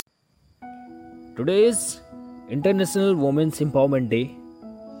Today is International Women's Empowerment Day.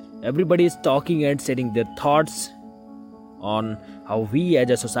 Everybody is talking and sharing their thoughts on how we as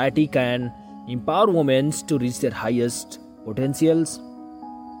a society can empower women to reach their highest potentials.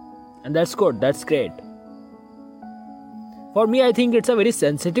 And that's good, that's great. For me, I think it's a very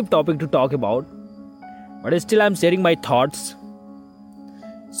sensitive topic to talk about, but still I'm sharing my thoughts.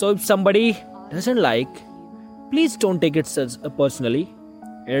 So if somebody doesn't like, please don't take it personally.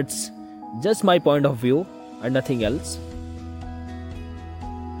 It's just my point of view and nothing else.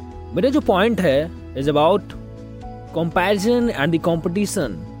 मेरा जो point है is about comparison and the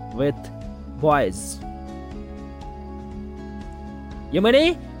competition with boys. ये मैंने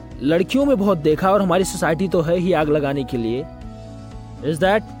लड़कियों में बहुत देखा और हमारी सोसाइटी तो है ही आग लगाने के लिए. Is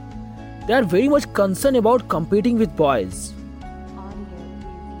that they are very much concerned about competing with boys.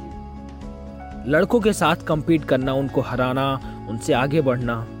 लड़कों के साथ compete करना, उनको हराना, उनसे आगे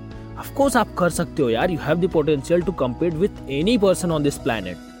बढ़ना. Of course आप कर सकते हो यार. You have the potential to compete with any person on this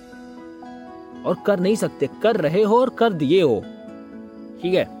planet. और कर नहीं सकते, कर रहे हो और कर दिए हो,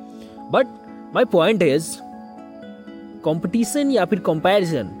 ठीक है. But my point is, competition या फिर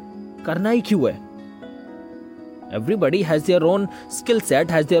comparison करना ही क्यों है? Everybody has their own skill set,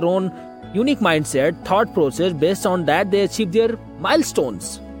 has their own unique mindset, thought process. Based on that they achieve their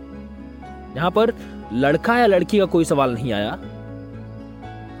milestones. यहाँ पर लड़का या लड़की का कोई सवाल नहीं आया.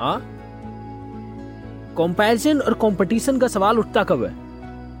 हाँ, कंपैरिजन और कंपटीशन का सवाल उठता कब है?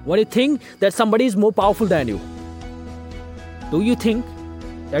 When you think that somebody is more powerful than you. Do you think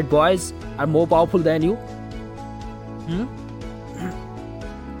that boys are more powerful than you?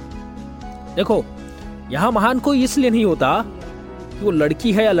 देखो, यहाँ महान कोई इसलिए नहीं होता कि वो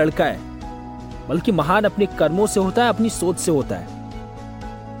लड़की है या लड़का है, बल्कि महान अपने कर्मों से होता है, अपनी सोच से होता है.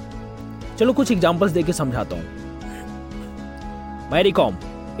 चलो कुछ एग्जांपल्स देके समझाता हूँ. मैरी कॉम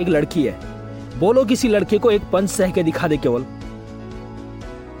एक लड़की है. बोलो किसी लड़के को एक पंच सह के दिखा दे केवल.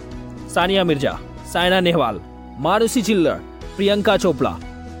 Sania Mirza, Saina Nehwal, Manushi Chhillar, Priyanka Chopra,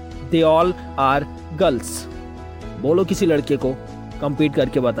 they all are girls. बोलो किसी लड़के को कंपीट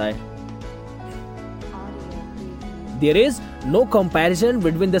करके बताए. There is no comparison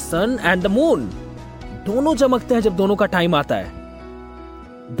between the sun and the moon. दोनों चमकते हैं जब दोनों का टाइम आता है.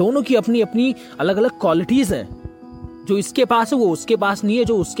 दोनों की अपनी अपनी अलग अलग क्वालिटीज हैं. जो इसके पास है वो उसके पास नहीं है,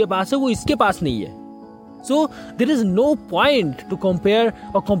 जो उसके पास है वो इसके पास नहीं है. So there is no point to compare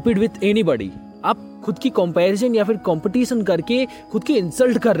और कॉम्पीट विथ एनीबॉडी. आप खुद की कंपैरिजन या फिर कंपटीशन करके खुद की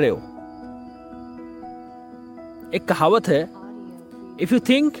इंसल्ट कर रहे हो. एक कहावत है, if you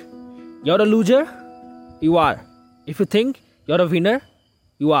think you are a loser you are, if you think you are a winner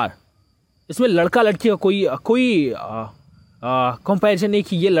you are. इसमें लड़का लड़की का कोई कंपैरिजन नहीं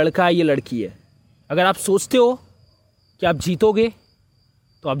कि ये लड़का है ये लड़की है. अगर आप सोचते हो कि आप जीतोगे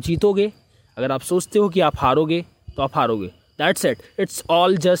तो आप जीतोगे. अगर आप सोचते हो कि आप हारोगे तो आप हारोगे. That's it. It's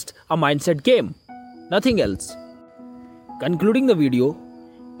all just a mindset game, nothing else. Concluding the video,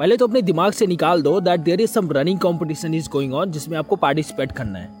 पहले तो अपने दिमाग से निकाल दो that there is some running competition is going on, जिसमें आपको पार्टिसिपेट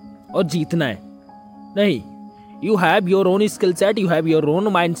करना है और जीतना है. नहीं, you have your own skill set, you have your own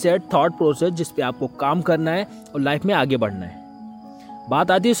mind set, thought process, जिसपे आपको काम करना है और लाइफ में आगे बढ़ना है.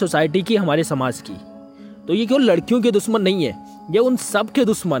 बात आती है सोसाइटी की, हमारे समाज की, तो ये केवल लड़कियों के दुश्मन नहीं है, ये उन सब के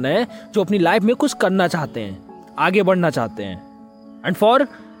दुश्मन है जो अपनी लाइफ में कुछ करना चाहते हैं, आगे बढ़ना चाहते हैं. And for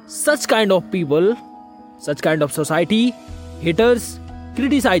such kind of people, such kind of society, haters,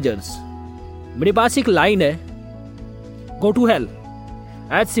 criticisers, मेरे पास एक लाइन है, go to hell.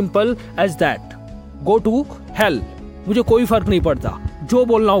 As simple as that. Go to hell. मुझे कोई फर्क नहीं पड़ता, जो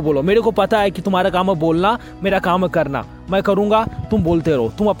बोलना हो बोलो. मेरे को पता है कि तुम्हारा काम है बोलना, मेरा काम है करना. मैं करूंगा, तुम बोलते रहो.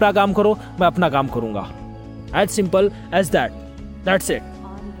 तुम अपना काम करो, मैं अपना काम करूंगा. As simple as that. That's it.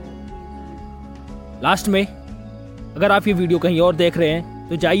 Last में, अगर आप ये वीडियो कहीं और देख रहे हैं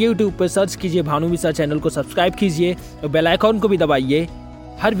तो जाइए यूट्यूब पर सर्च कीजिए भानु मिश्रा, चैनल को सब्सक्राइब कीजिए और बेल आइकॉन को भी दबाइए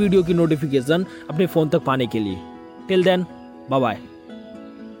हर वीडियो की नोटिफिकेशन अपने फोन तक पाने के लिए. Till then, bye bye.